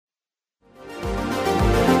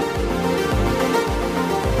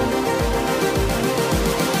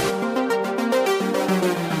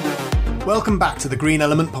Welcome back to the Green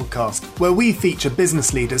Element podcast, where we feature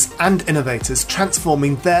business leaders and innovators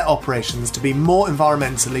transforming their operations to be more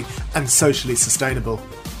environmentally and socially sustainable.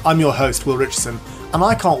 I'm your host, Will Richardson, and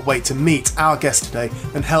I can't wait to meet our guest today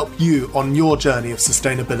and help you on your journey of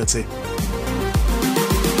sustainability.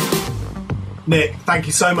 Nick, thank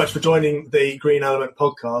you so much for joining the Green Element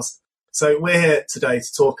podcast. So we're here today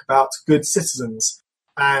to talk about Good Citizens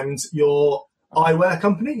and your eyewear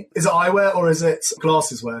company. Is it eyewear or is it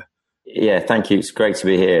glasseswear? Yeah, thank you. It's great to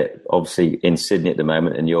be here, obviously in Sydney at the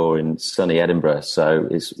moment, and you're in sunny Edinburgh. So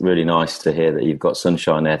it's really nice to hear that you've got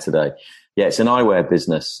sunshine there today. Yeah, it's an eyewear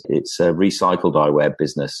business. It's a recycled eyewear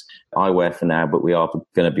business. Eyewear for now, but we are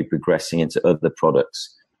going to be progressing into other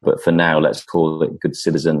products. But for now, let's call it Good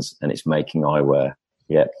Citizens, and it's making eyewear.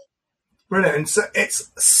 Yeah. Brilliant. And so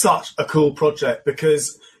it's such a cool project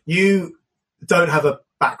because you don't have a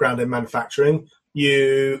background in manufacturing.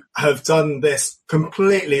 You have done this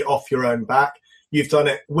completely off your own back. You've done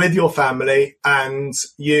it with your family, and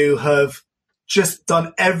you have just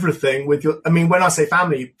done everything with your, when I say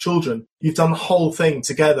family, children, you've done the whole thing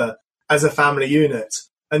together as a family unit.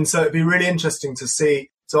 And so it'd be really interesting to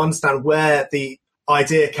understand where the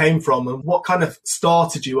idea came from and what kind of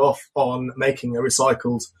started you off on making a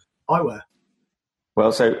recycled eyewear.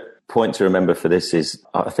 Well, so point to remember for this is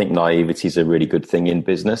I think naivety is a really good thing in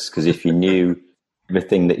business, because if you knew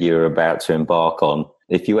everything that you're about to embark on,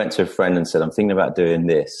 if you went to a friend and said, I'm thinking about doing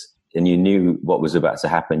this, and you knew what was about to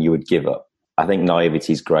happen, you would give up. I think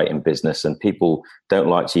naivety is great in business, and people don't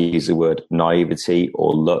like to use the word naivety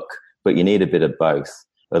or luck, but you need a bit of both.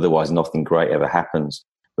 Otherwise, nothing great ever happens.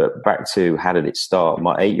 But back to how did it start?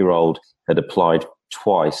 My 8-year-old had applied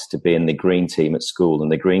twice to be in the green team at school, and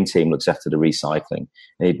the green team looks after the recycling,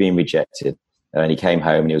 and he'd been rejected, and he came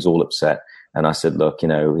home and he was all upset. And I said, look, he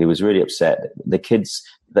was really upset. The kids,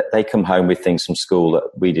 they come home with things from school that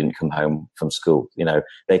we didn't come home from school.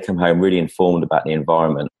 They come home really informed about the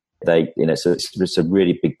environment. So it's a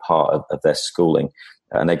really big part of their schooling.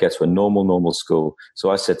 And they go to a normal school.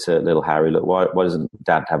 So I said to little Harry, look, why doesn't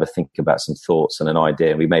Dad have a think about some thoughts and an idea,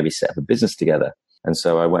 and we maybe set up a business together? And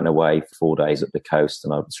so I went away for 4 days up the coast,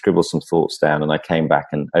 and I scribbled some thoughts down, and I came back,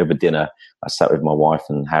 and over dinner, I sat with my wife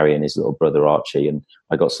and Harry and his little brother Archie, and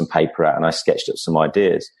I got some paper out and I sketched up some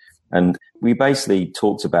ideas. And we basically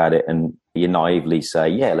talked about it, and you naively say,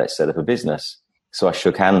 yeah, let's set up a business. So I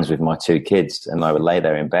shook hands with my 2 kids, and I would lay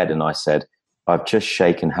there in bed, and I said, I've just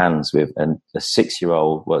shaken hands with a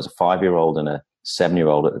 6-year-old, well, it was a 5-year-old and a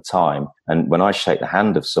 7-year-old at the time. And when I shake the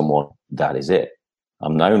hand of someone, that is it.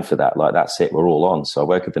 I'm known for that. Like, that's it. We're all on. So I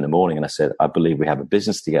woke up in the morning and I said, I believe we have a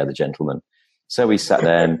business together, gentlemen. So we sat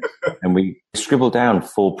there and we scribbled down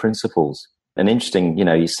 4 principles. And interesting,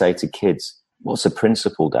 you say to kids, what's a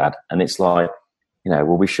principle, Dad? And it's like,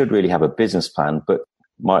 well, we should really have a business plan, but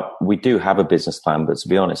we do have a business plan. But to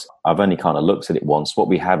be honest, I've only kind of looked at it once. What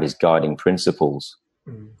we have is guiding principles.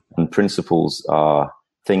 And principles are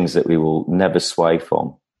things that we will never sway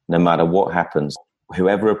from, no matter what happens.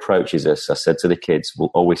 Whoever approaches us, I said to the kids,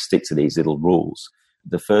 will always stick to these little rules.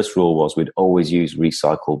 The first rule was we'd always use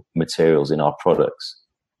recycled materials in our products.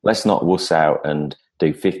 Let's not wuss out and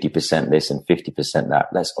do 50% this and 50% that.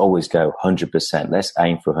 Let's always go 100%. Let's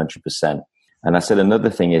aim for 100%. And I said another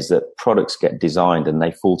thing is that products get designed and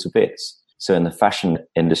they fall to bits. So in the fashion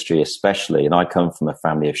industry especially, and I come from a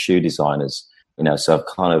family of shoe designers, so I've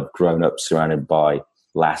kind of grown up surrounded by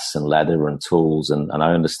lasts and leather and tools, and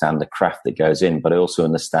I understand the craft that goes in, but I also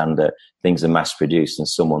understand that things are mass produced and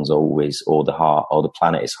someone's always, or the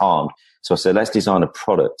planet is harmed. So I said, let's design a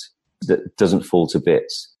product that doesn't fall to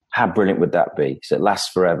bits. How brilliant would that be? So it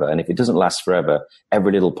lasts forever. And if it doesn't last forever,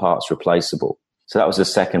 every little part's replaceable. So that was the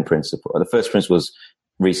second principle. The first principle was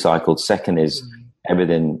recycled. Second is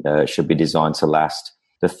everything should be designed to last.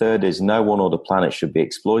 The third is no one or the planet should be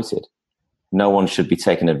exploited. No one should be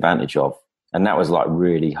taken advantage of. And that was like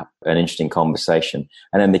really an interesting conversation.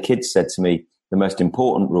 And then the kids said to me, the most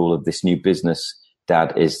important rule of this new business,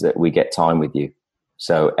 Dad, is that we get time with you.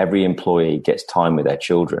 So every employee gets time with their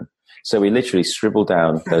children. So we literally scribbled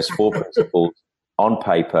down those 4 principles on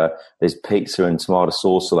paper. There's pizza and tomato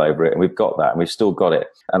sauce all over it. And we've got that, and we've still got it.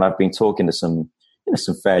 And I've been talking to some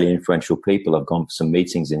fairly influential people. I've gone for some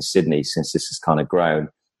meetings in Sydney since this has kind of grown.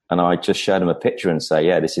 And I just showed them a picture and say,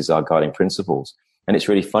 yeah, this is our guiding principles. And it's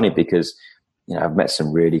really funny because I've met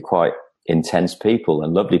some really quite intense people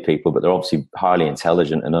and lovely people, but they're obviously highly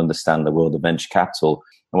intelligent and understand the world of venture capital.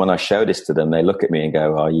 And when I show this to them, they look at me and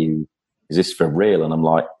go, is this for real? And I'm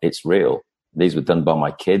like, it's real. These were done by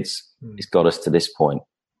my kids. It's got us to this point.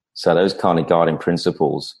 So those kind of guiding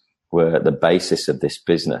principles were the basis of this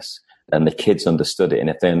business. And the kids understood it. And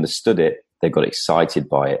if they understood it, They got excited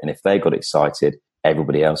by it. And if they got excited,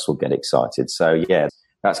 everybody else will get excited. So yeah,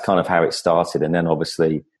 that's kind of how it started. And then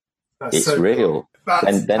obviously it's so real.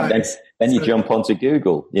 Cool. Then you jump onto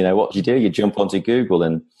Google. You know, what do? You jump onto Google.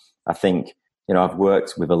 And I think, you know, I've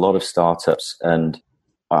worked with a lot of startups, and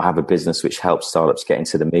I have a business which helps startups get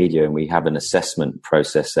into the media, and we have an assessment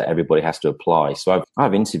process that everybody has to apply. So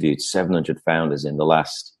I've interviewed 700 founders in the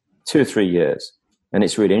last 2 or 3 years. And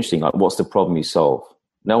it's really interesting. Like, what's the problem you solve?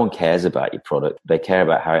 No one cares about your product. They care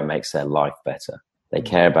about how it makes their life better. They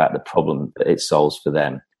care about the problem that it solves for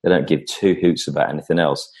them. They don't give two hoots about anything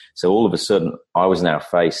else. So all of a sudden, I was now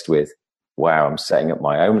faced with, wow, I'm setting up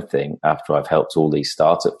my own thing after I've helped all these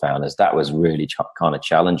startup founders. That was really kind of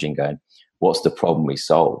challenging, going, what's the problem we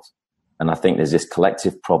solve? And I think there's this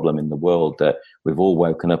collective problem in the world that we've all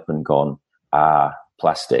woken up and gone,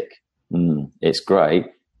 plastic, it's great,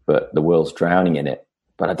 but the world's drowning in it,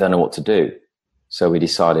 but I don't know what to do. So we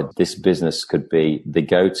decided this business could be the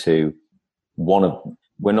go-to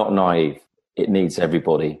we're not naive. It needs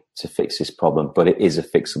everybody to fix this problem, but it is a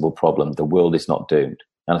fixable problem. The world is not doomed.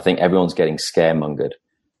 And I think everyone's getting scaremongered.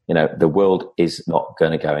 You know, the world is not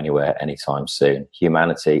going to go anywhere anytime soon.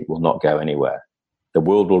 Humanity will not go anywhere. The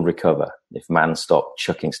world will recover if man stopped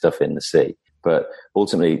chucking stuff in the sea. But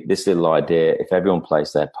ultimately, this little idea, if everyone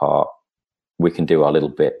plays their part, we can do our little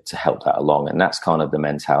bit to help that along. And that's kind of the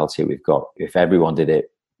mentality we've got. If everyone did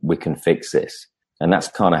it, we can fix this. And that's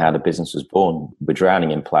kind of how the business was born. We're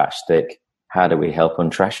drowning in plastic. How do we help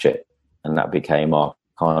untrash it? And that became our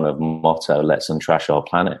kind of motto, let's untrash our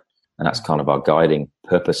planet. And that's kind of our guiding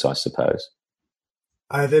purpose, I suppose.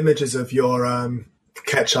 I have images of your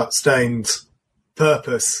ketchup stained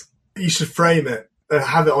purpose. You should frame it and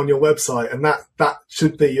have it on your website. And that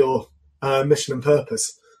should be your mission and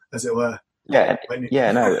purpose, as it were. Yeah,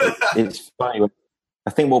 it's funny. I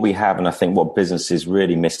think what we have, and I think what businesses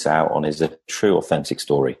really miss out on, is a true, authentic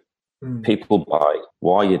story. People buy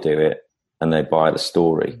why you do it, and they buy the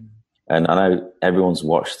story. And I know everyone's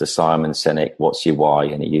watched the Simon Sinek, What's Your Why?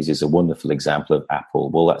 And he uses a wonderful example of Apple.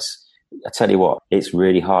 Well, I tell you what, it's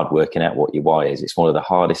really hard working out what your why is. It's one of the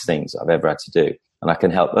hardest things I've ever had to do. And I can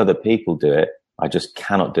help other people do it. I just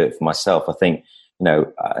cannot do it for myself. I think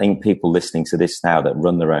people listening to this now that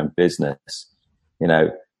run their own business, you know,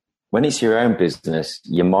 when it's your own business,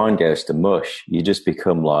 your mind goes to mush. You just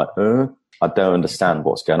become like, I don't understand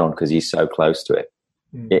what's going on because you're so close to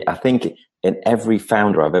it. I think in every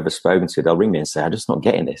founder I've ever spoken to, they'll ring me and say, I'm just not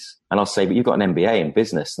getting this. And I'll say, but you've got an MBA in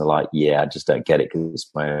business. And they're like, yeah, I just don't get it because it's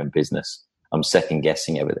my own business. I'm second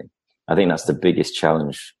guessing everything. I think that's the biggest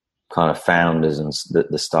challenge kind of founders and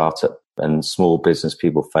the startup and small business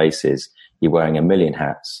people face is you're wearing a million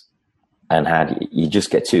hats. And you just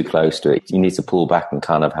get too close to it. You need to pull back and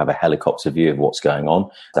kind of have a helicopter view of what's going on.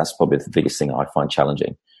 That's probably the biggest thing I find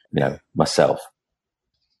challenging, myself.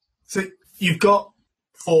 So you've got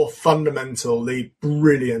 4 fundamentally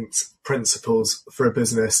brilliant principles for a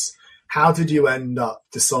business. How did you end up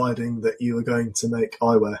deciding that you were going to make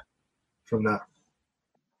eyewear from that?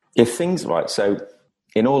 So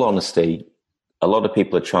in all honesty, a lot of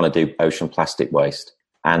people are trying to do ocean plastic waste,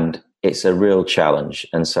 and it's a real challenge.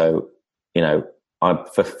 And so,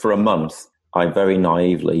 for a month, I very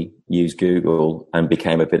naively used Google and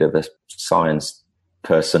became a bit of a science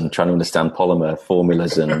person trying to understand polymer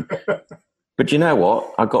formulas. But you know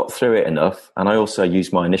what? I got through it enough. And I also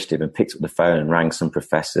used my initiative and picked up the phone and rang some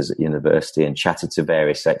professors at university and chatted to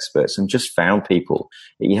various experts and just found people.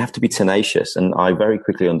 You have to be tenacious. And I very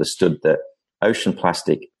quickly understood that ocean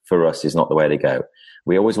plastic for us is not the way to go.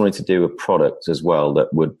 We always wanted to do a product as well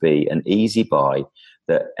that would be an easy buy,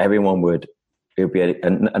 that everyone it would be a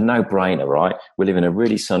no-brainer, right? We live in a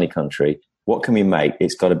really sunny country. What can we make?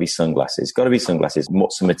 It's got to be sunglasses. It's got to be sunglasses.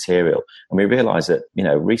 What's the material? And we realized that,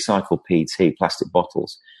 recycled PET plastic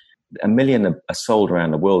bottles, 1 million are sold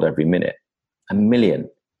around the world every minute. 1 million.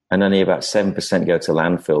 And only about 7% go to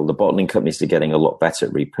landfill. The bottling companies are getting a lot better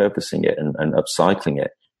at repurposing it and upcycling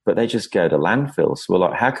it, but they just go to landfill. So we're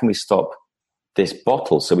like, how can we stop this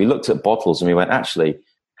bottle? So we looked at bottles and we went, actually,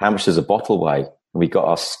 how much does a bottle weigh? And we got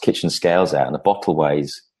our kitchen scales out and the bottle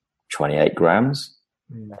weighs 28 grams.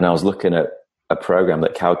 And I was looking at a program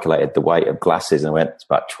that calculated the weight of glasses and I went, it's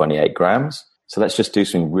about 28 grams. So let's just do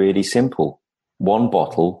something really simple. 1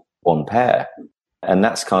 bottle, 1 pair. And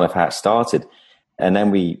that's kind of how it started. And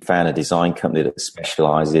then we found a design company that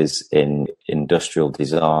specializes in industrial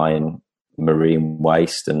design, marine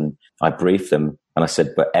waste. And I briefed them and I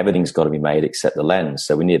said, but everything's got to be made except the lens.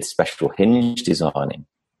 So we need special hinge designing,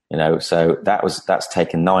 so that's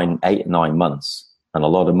taken 8, 9 months and a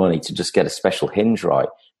lot of money to just get a special hinge right.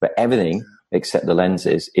 But everything except the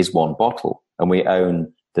lenses is 1 bottle. And we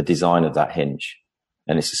own the design of that hinge.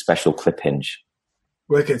 And it's a special clip hinge.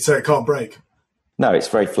 Wicked, so it can't break. No, it's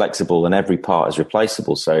very flexible and every part is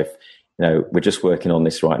replaceable. So if, we're just working on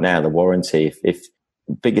this right now, the warranty, if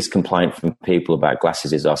biggest complaint from people about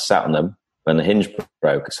glasses is I sat on them and the hinge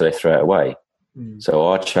broke, so they throw it away. So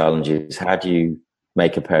our challenge is, how do you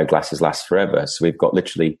make a pair of glasses last forever? So we've got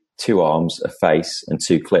literally 2 arms, a face and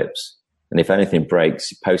 2 clips. And if anything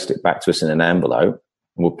breaks, you post it back to us in an envelope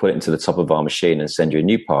and we'll put it into the top of our machine and send you a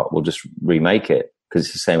new part. We'll just remake it because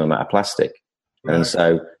it's the same amount of plastic. Right. And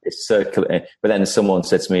so it's circular. But then someone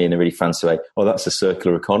said to me in a really fancy way, oh, that's a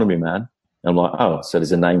circular economy, man. And I'm like, oh, so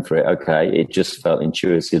there's a name for it. Okay. It just felt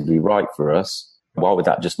intuitively right for us. Why would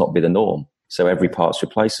that just not be the norm? So every part's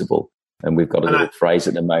replaceable. And we've got a little phrase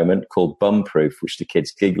at the moment called bum proof, which the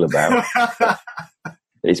kids giggle about.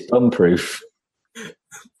 It's bum proof.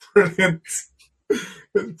 Brilliant.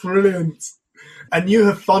 Brilliant. And you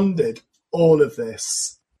have funded all of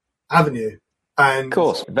this, haven't you? And of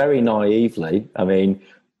course, very naively. I mean,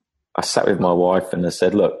 I sat with my wife and I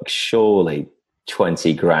said, look, surely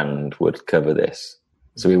 20 grand would cover this.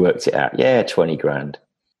 So we worked it out. Yeah, 20 grand.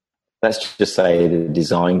 Let's just say the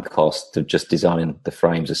design cost of just designing the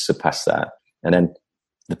frames has surpassed that. And then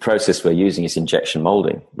the process we're using is injection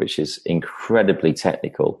molding, which is incredibly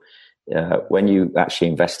technical. When you actually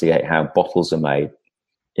investigate how bottles are made,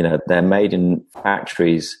 they're made in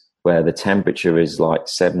factories where the temperature is like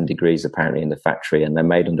 7 degrees apparently in the factory, and they're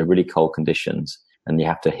made under really cold conditions. And you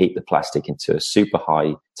have to heat the plastic into a super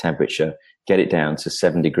high temperature, get it down to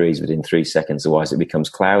 7 degrees within 3 seconds, otherwise it becomes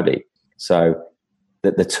cloudy. So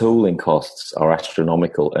the tooling costs are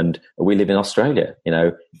astronomical. And we live in Australia.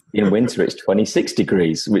 In winter it's 26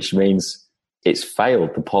 degrees, which means it's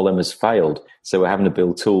failed. The polymer's failed. So we're having to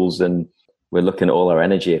build tools and we're looking at all our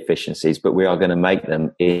energy efficiencies, but we are going to make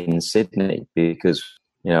them in Sydney because,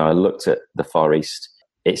 I looked at the Far East.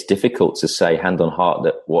 It's difficult to say hand on heart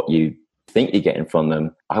that what you think you're getting from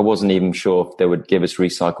them. I wasn't even sure if they would give us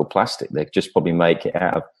recycled plastic. They'd just probably make it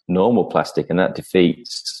out of normal plastic, and that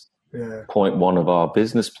defeats point one of our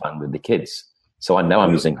business plan with the kids. So I know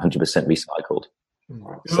I'm using 100% recycled.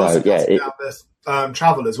 So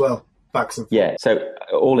travel as well. Yeah, so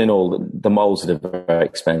all in all, the molds are a very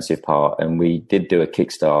expensive part, and we did do a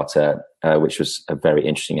Kickstarter, which was a very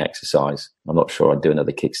interesting exercise. I'm not sure I'd do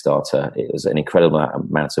another Kickstarter. It was an incredible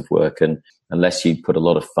amount of work, and unless you put a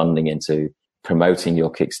lot of funding into promoting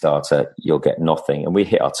your Kickstarter, you'll get nothing. And we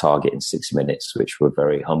hit our target in 6 minutes, which we're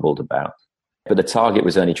very humbled about. But the target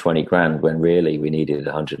was only 20 grand when really we needed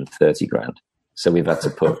 130 grand. So we've had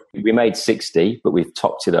to we made 60, but we've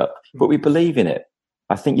topped it up. But we believe in it.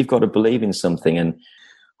 I think you've got to believe in something. And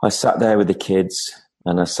I sat there with the kids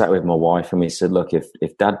and I sat with my wife and we said, look,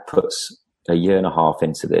 if Dad puts a year and a half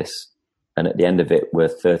into this and at the end of it we're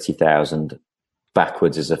 30,000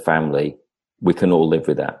 backwards as a family, we can all live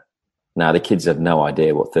with that. Now, the kids have no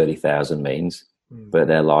idea what 30,000 means, but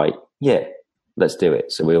they're like, yeah, let's do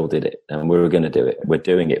it. So we all did it and we were going to do it. We're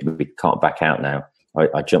doing it. We can't back out now.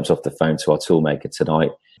 I jumped off the phone to our toolmaker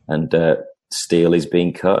tonight and steel is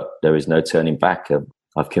being cut. There is no turning back.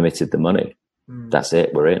 I've committed the money. That's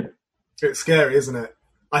it. We're in. It's scary, isn't it?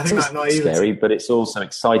 I think that naivety. It's scary, but it's also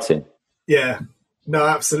exciting. Yeah. No,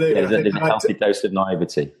 absolutely. There's a healthy dose of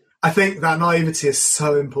naivety. I think that naivety is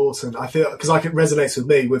so important. I feel because it resonates with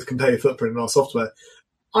me with Compare Your Footprint in our software.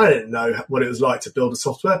 I didn't know what it was like to build a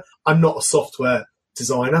software. I'm not a software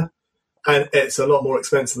designer, and it's a lot more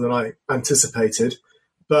expensive than I anticipated.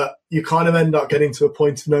 But you kind of end up getting to a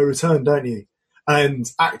point of no return, don't you?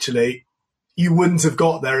 And actually, you wouldn't have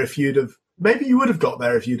got there if you'd have. Maybe you would have got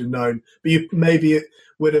there if you'd have known, but maybe it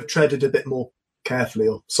would have treaded a bit more carefully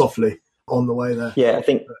or softly on the way there. Yeah, I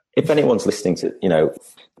think if anyone's listening to,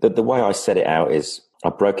 the way I set it out is I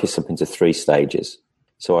broke this up into 3 stages.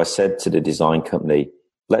 So I said to the design company,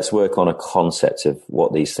 let's work on a concept of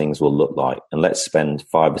what these things will look like, and let's spend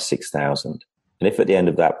 5,000 or 6,000. And if at the end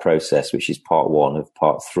of that process, which is part 1 of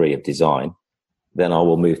part 3 of design, then I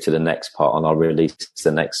will move to the next part and I'll release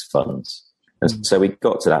the next funds. And so we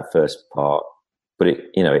got to that first part, but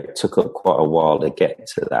it took quite a while to get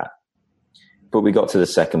to that. But we got to the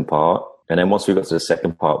second part, and then once we got to the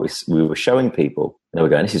second part, we were showing people, and they were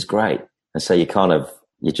going, "This is great." And so you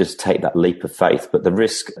just take that leap of faith. But the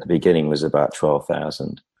risk at the beginning was about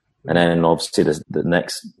 12,000, and then obviously the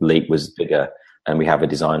next leap was bigger. And we have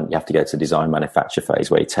you have to go to design manufacture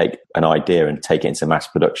phase where you take an idea and take it into mass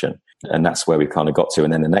production. And that's where we kind of got to.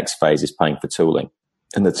 And then the next phase is paying for tooling.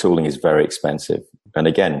 And the tooling is very expensive. And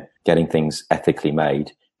again, getting things ethically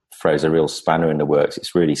made throws a real spanner in the works.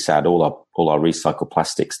 It's really sad. All our recycled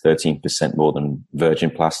plastics, 13% more than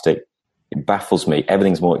virgin plastic. It baffles me.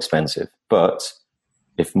 Everything's more expensive. But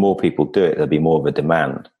if more people do it, there'll be more of a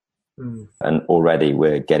demand. And already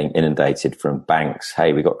we're getting inundated from banks.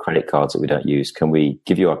 Hey, we've got credit cards that we don't use. Can we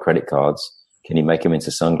give you our credit cards? Can you make them into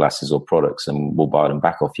sunglasses or products and we'll buy them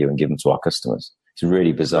back off you and give them to our customers? It's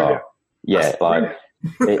really bizarre. Yeah, I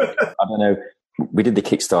don't know. We did the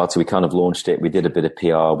Kickstarter. We kind of launched it. We did a bit of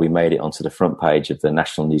PR. We made it onto the front page of the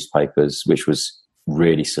national newspapers, which was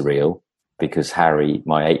really surreal because Harry,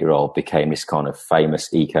 my 8-year-old, became this kind of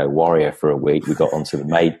famous eco warrior for a week. We got onto the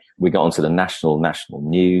national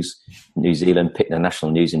news. The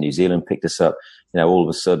national news in New Zealand picked us up. All of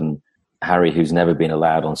a sudden, Harry, who's never been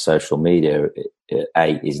allowed on social media,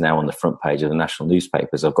 is now on the front page of the national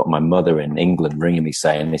newspapers. I've got my mother in England ringing me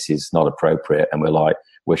saying this is not appropriate, and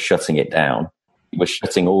we're shutting it down. We're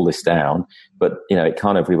shutting all this down. But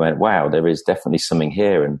we went, wow, there is definitely something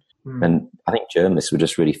here, and I think journalists were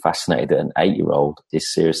just really fascinated that an 8-year-old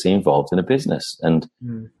is seriously involved in a business. And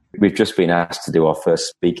we've just been asked to do our first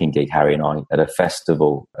speaking gig, Harry and I, at a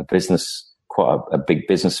festival, quite a big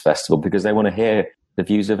business festival, because they want to hear the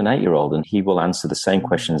views of an 8-year-old, and he will answer the same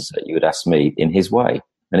questions that you would ask me in his way.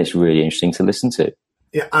 And it's really interesting to listen to.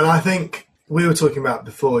 Yeah, and I think we were talking about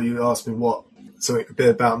before, you asked me something a bit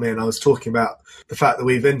about me, and I was talking about the fact that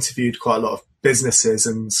we've interviewed quite a lot of businesses,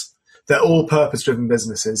 and they're all purpose-driven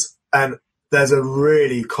businesses. And there's a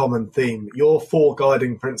really common theme. Your 4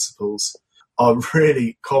 guiding principles are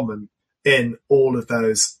really common in all of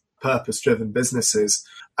those purpose-driven businesses.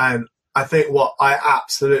 And I think what I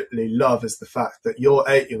absolutely love is the fact that your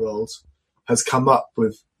 8-year-old has come up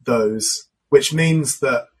with those, which means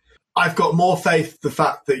that I've got more faith the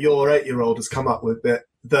fact that your 8-year-old has come up with it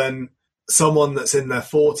than someone that's in their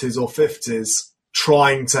 40s or 50s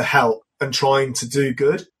trying to help and trying to do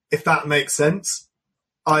good, if that makes sense.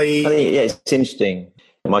 I think, it's interesting.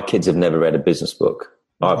 My kids have never read a business book.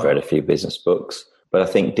 I've read a few business books, but I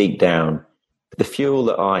think deep down, the fuel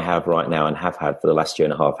that I have right now and have had for the last year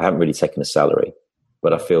and a half, I haven't really taken a salary,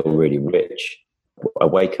 but I feel really rich. I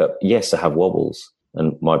wake up, yes, I have wobbles,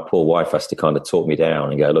 and my poor wife has to kind of talk me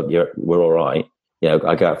down and go, look, we're all right.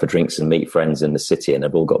 I go out for drinks and meet friends in the city, and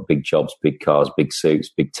they've all got big jobs, big cars, big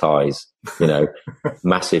suits, big ties,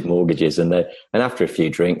 massive mortgages. And after a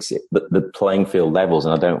few drinks, the playing field levels,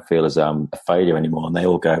 and I don't feel as a failure anymore. And they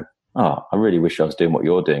all go, oh, I really wish I was doing what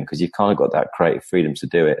you're doing, because you've kind of got that creative freedom to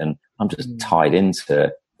do it. And I'm just tied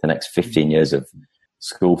into the next 15 years of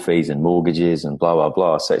school fees and mortgages and blah, blah,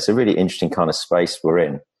 blah. So it's a really interesting kind of space we're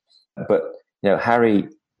in. But, Harry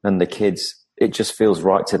and the kids, it just feels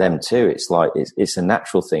right to them too. It's like, it's a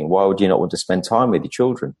natural thing. Why would you not want to spend time with your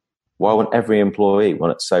children? Why wouldn't every employee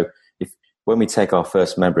want it? So when we take our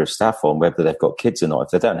first member of staff on, whether they've got kids or not, if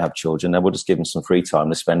they don't have children, then we'll just give them some free time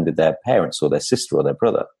to spend with their parents or their sister or their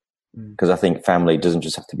brother. Because I think family doesn't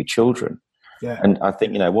just have to be children. Yeah. And I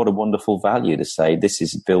think, what a wonderful value to say this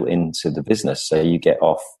is built into the business. So you get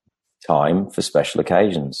off time for special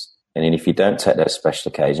occasions. And then if you don't take those special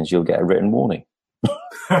occasions, you'll get a written warning.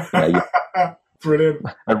 Brilliant.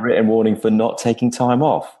 A written warning for not taking time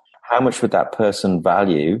off. How much would that person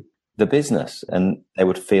value the business? And they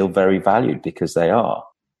would feel very valued because they are.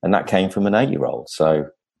 And that came from an 8-year-old. So,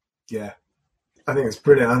 yeah, I think it's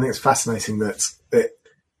brilliant. I think it's fascinating that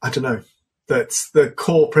the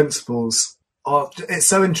core principles it's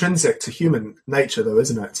so intrinsic to human nature though,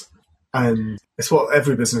 isn't it? And it's what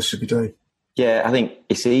every business should be doing. Yeah, I think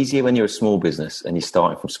it's easier when you're a small business and you're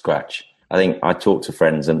starting from scratch. I think I talk to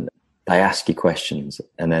friends and they ask you questions,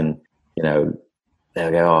 and then,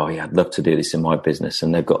 they'll go, oh yeah, I'd love to do this in my business.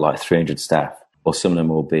 And they've got like 300 staff, or some of them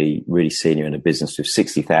will be really senior in a business with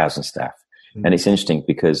 60,000 staff. And it's interesting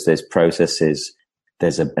because there's processes,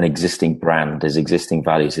 there's an existing brand, there's existing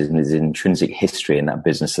values, and there's an intrinsic history in that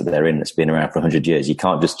business that they're in that's been around for 100 years. You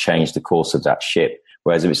can't just change the course of that ship.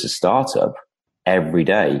 Whereas if it's a startup, every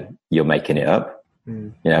day you're making it up.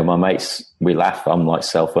 My mates, we laugh. I'm like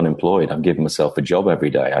self-unemployed. I'm giving myself a job every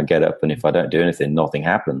day. I get up, and if I don't do anything, nothing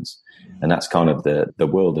happens. And that's kind of the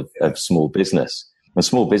world of small business. And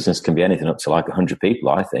small business can be anything up to like 100 people,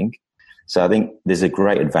 I think. So I think there's a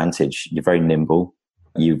great advantage. You're very nimble.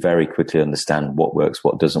 You very quickly understand what works,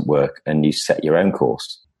 what doesn't work, and you set your own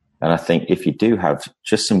course. And I think if you do have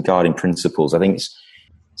just some guiding principles, I think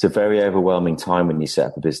it's a very overwhelming time when you set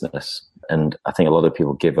up a business. And I think a lot of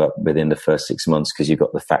people give up within the first 6 months because you've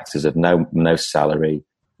got the factors of no salary.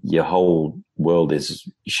 Your whole world is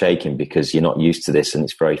shaking because you're not used to this, and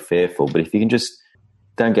it's very fearful. But if you can just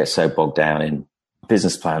don't get so bogged down in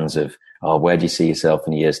business plans of, where do you see yourself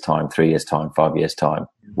in a year's time, 3 years' time, 5 years' time?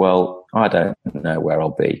 Well, I don't know where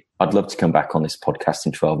I'll be. I'd love to come back on this podcast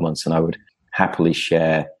in 12 months and I would happily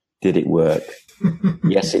share, did it work?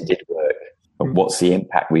 Yes, it did work. What's the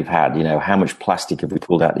impact we've had? You know, how much plastic have we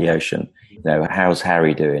pulled out the ocean? You know, how's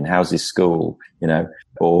Harry doing? How's his school? You know,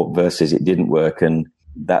 or versus it didn't work and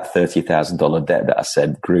that $30,000 debt that I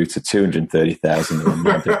said grew to $230,000 and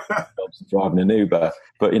I'm driving an Uber.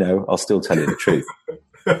 But, you know, I'll still tell you the truth.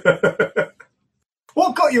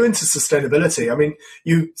 What got you into sustainability? I mean,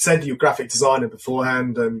 you said you were a graphic designer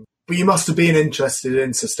beforehand, but you must have been interested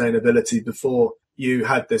in sustainability before you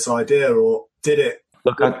had this idea, or did it?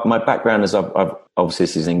 Look, my background is I've obviously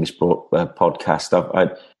this is an English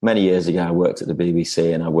podcast. Many years ago, I worked at the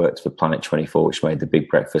BBC and I worked for Planet 24, which made the Big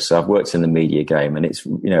Breakfast. So I've worked in the media game, and it's,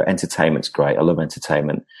 you know, entertainment's great. I love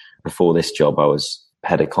entertainment. Before this job, I was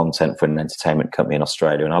head of content for an entertainment company in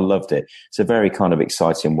Australia, and I loved it. It's a very kind of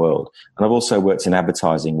exciting world. And I've also worked in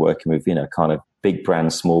advertising, working with, you know, kind of big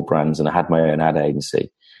brands, small brands, and I had my own ad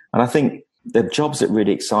agency. And I think the jobs that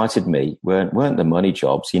really excited me weren't the money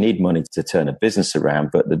jobs. You need money to turn a business around,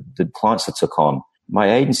 but the clients I took on,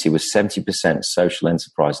 my agency was 70% social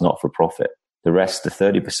enterprise, not for profit. The rest, the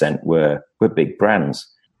 30%, were big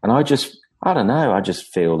brands. And I don't know, I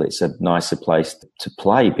just feel it's a nicer place to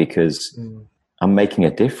play because I'm making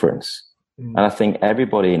a difference. And I think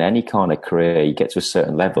everybody in any kind of career, you get to a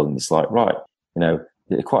certain level and it's like, right, you know,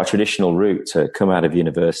 quite a traditional route to come out of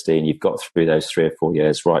university and you've got through those 3 or 4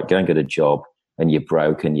 years, right, go and get a job and you're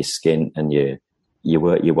broke and you're skint and you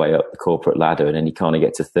work your way up the corporate ladder and then you kind of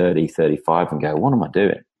get to 30, 35 and go, what am I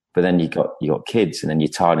doing? But then you got kids and then you're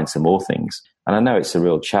tied into more things. And I know it's a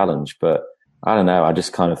real challenge, but I don't know. I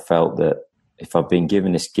just kind of felt that if I've been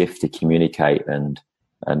given this gift to communicate and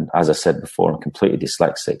as I said before, I'm completely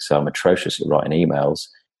dyslexic, so I'm atrocious at writing emails,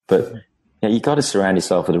 but you know, you got to surround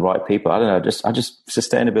yourself with the right people. I don't know, I just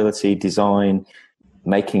sustainability, design,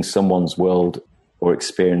 making someone's world or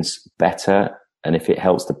experience better. And if it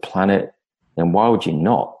helps the planet, then why would you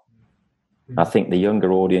not? I think the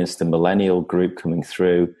younger audience, the millennial group coming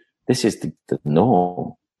through, this is the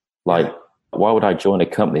norm. Like, why would I join a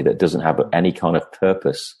company that doesn't have any kind of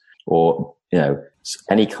purpose or, you know,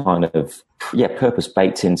 any kind of, purpose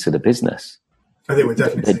baked into the business? I think we're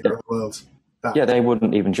definitely seeing that world. Yeah, they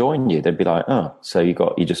wouldn't even join you. They'd be like, oh, so you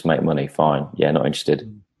just make money. Fine. Yeah, not interested.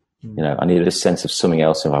 You know, I need a sense of something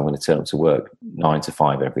else if I'm going to turn up to work 9 to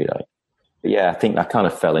 5 every day. But yeah, I think I kind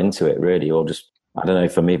of fell into it really, or just, I don't know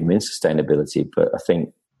if I'm even in sustainability, but I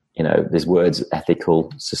think, you know, there's words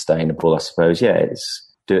ethical, sustainable, I suppose. Yeah, it's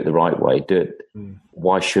do it the right way. Do it.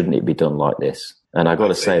 Why shouldn't it be done like this? And I got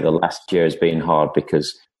to say the last year has been hard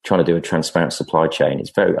because trying to do a transparent supply chain,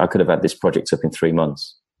 I could have had this project up in 3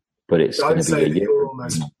 months. But it's going to be a year. You're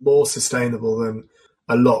almost more sustainable than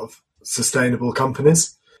a lot of sustainable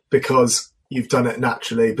companies because you've done it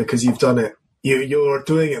naturally, because you've done it. You're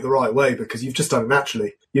doing it the right way because you've just done it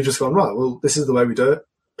naturally. You've just gone, right, well, this is the way we do it.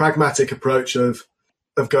 Pragmatic approach of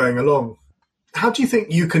going along. How do you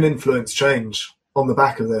think you can influence change on the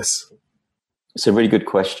back of this? It's a really good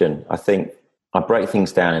question. I think I break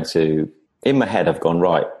things down into, in my head, I've gone,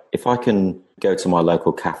 right, if I can go to my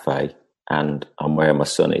local cafe and I'm wearing my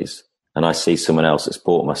sunnies and I see someone else that's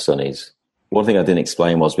bought my sunnies. One thing I didn't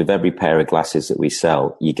explain was with every pair of glasses that we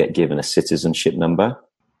sell, you get given a citizenship number.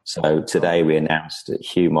 So today we announced that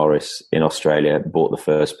Hugh Morris in Australia bought the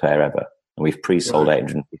first pair ever and we've pre-sold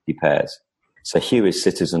 850 pairs. So Hugh is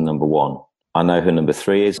citizen number 1. I know who number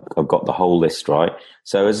 3 is. I've got the whole list, right?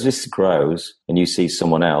 So as this grows and you see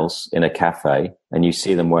someone else in a cafe and you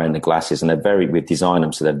see them wearing the glasses and we've designed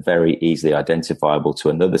them so they're very easily identifiable to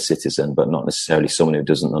another citizen, but not necessarily someone who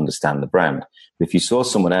doesn't understand the brand. If you saw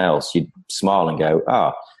someone else, you'd smile and go,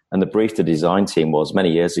 and the brief to design team was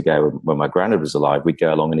many years ago when my granddad was alive, we'd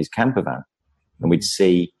go along in his camper van and we'd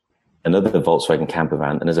see another Volkswagen camper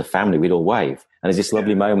van. And as a family, we'd all wave. And there's this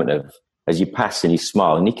lovely moment of, as you pass and you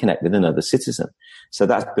smile and you connect with another citizen. So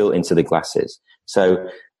that's built into the glasses. So,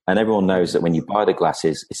 and everyone knows that when you buy the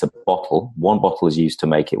glasses, it's a bottle. One bottle is used to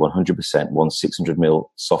make it 100%, one 600ml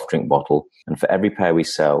soft drink bottle. And for every pair we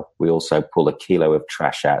sell, we also pull a kilo of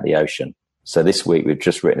trash out of the ocean. So this week we've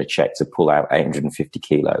just written a check to pull out 850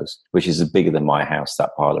 kilos, which is bigger than my house,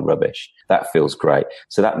 that pile of rubbish. That feels great.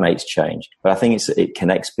 So that makes change. But I think it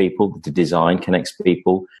connects people. The design connects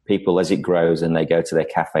people. People, as it grows and they go to their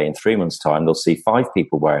cafe in 3 months' time, they'll see 5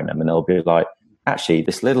 people wearing them and they'll be like, actually,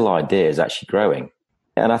 this little idea is actually growing.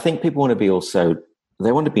 And I think people want to be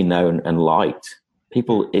they want to be known and liked.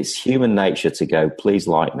 People, it's human nature to go, please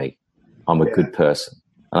like me. I'm a good person.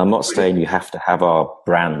 And I'm not saying you have to have our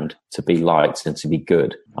brand to be liked and to be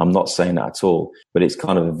good. I'm not saying that at all. But it's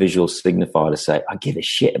kind of a visual signifier to say, I give a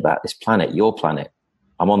shit about this planet, your planet.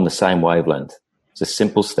 I'm on the same wavelength. It's a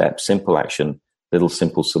simple step, simple action, little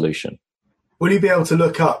simple solution. Will you be able to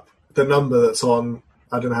look up the number that's on,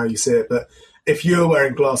 I don't know how you see it, but if you were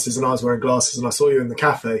wearing glasses and I was wearing glasses and I saw you in the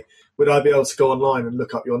cafe, would I be able to go online and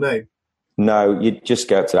look up your name? No, you'd just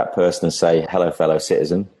go up to that person and say, hello, fellow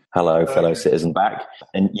citizen. Hello, fellow citizen back.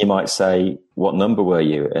 And you might say, what number were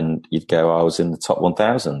you? And you'd go, I was in the top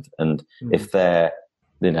 1,000. And if they're,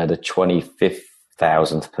 the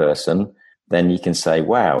 25,000th person, then you can say,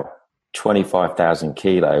 wow, 25,000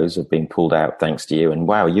 kilos have been pulled out thanks to you. And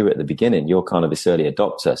wow, you were at the beginning. You're kind of this early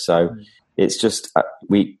adopter. So it's just,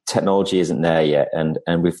 technology isn't there yet. And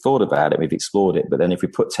we've thought about it, we've explored it. But then if we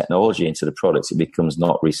put technology into the products, it becomes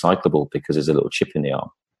not recyclable because there's a little chip in the arm.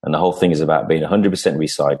 And the whole thing is about being 100%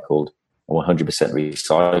 recycled and 100%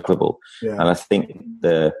 recyclable. Yeah. And I think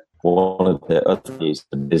one of the other views of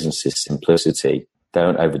the business is simplicity.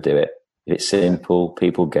 Don't overdo it. If it's simple,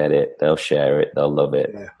 people get it, they'll share it, they'll love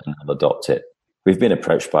it, and they'll adopt it. We've been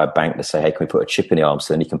approached by a bank to say, hey, can we put a chip in the arm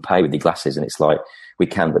so then you can pay with your glasses? And it's like, we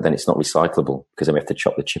can, but then it's not recyclable because then we have to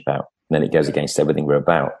chop the chip out. And then it goes against everything we're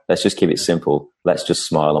about. Let's just keep it simple. Let's just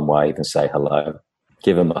smile and wave and say hello.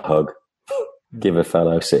 Give them a hug. Give a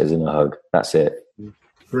fellow citizen a hug. That's it.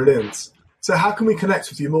 Brilliant. So how can we connect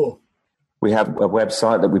with you more? We have a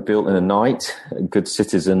website that we built in a night,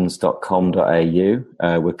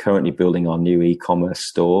 goodcitizens.com.au. We're currently building our new e-commerce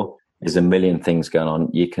store. There's a million things going on.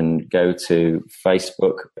 You can go to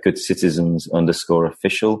Facebook,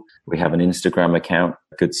 goodcitizens_official. We have an Instagram account,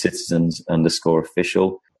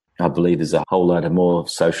 goodcitizens_official. I believe there's a whole load of more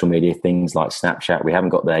social media things like Snapchat. We haven't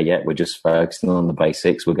got there yet. We're just focusing on the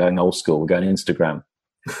basics. We're going old school. We're going Instagram.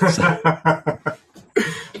 So,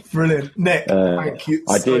 brilliant. Nick, thank you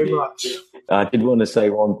so much. I did want to say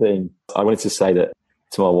one thing. I wanted to say that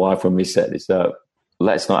to my wife when we set this up,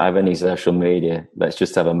 let's not have any social media. Let's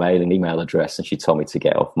just have a mail and email address. And she told me to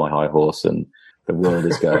get off my high horse and the world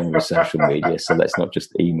is going with social media. So let's not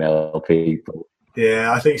just email people.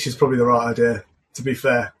 Yeah, I think she's probably the right idea, to be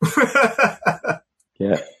fair.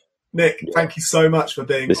 Yeah. Nick, thank you so much for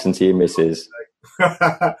being... Listen to your missus.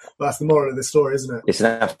 Well, that's the moral of the story, isn't it? It's an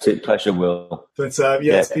absolute pleasure, Will. But it's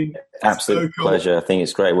been absolute so cool. pleasure. I think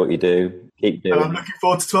it's great what you do. Keep doing. And I'm looking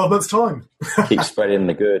forward to 12 months' time. Keep spreading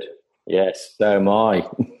the good. Yes, so am I.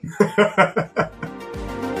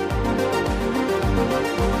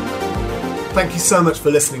 Thank you so much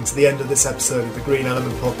for listening to the end of this episode of the Green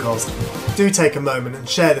Element Podcast. Do take a moment and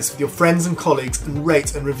share this with your friends and colleagues and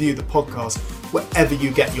rate and review the podcast wherever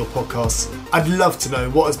you get your podcasts. I'd love to know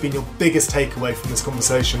what has been your biggest takeaway from this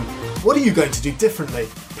conversation. What are you going to do differently?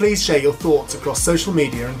 Please share your thoughts across social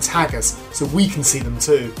media and tag us so we can see them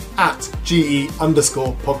too, at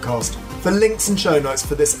GE_podcast. For links and show notes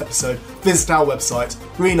for this episode, visit our website,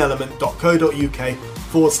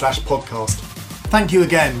 greenelement.co.uk/podcast. Thank you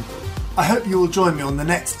again. I hope you will join me on the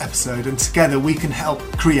next episode and together we can help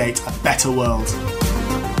create a better world.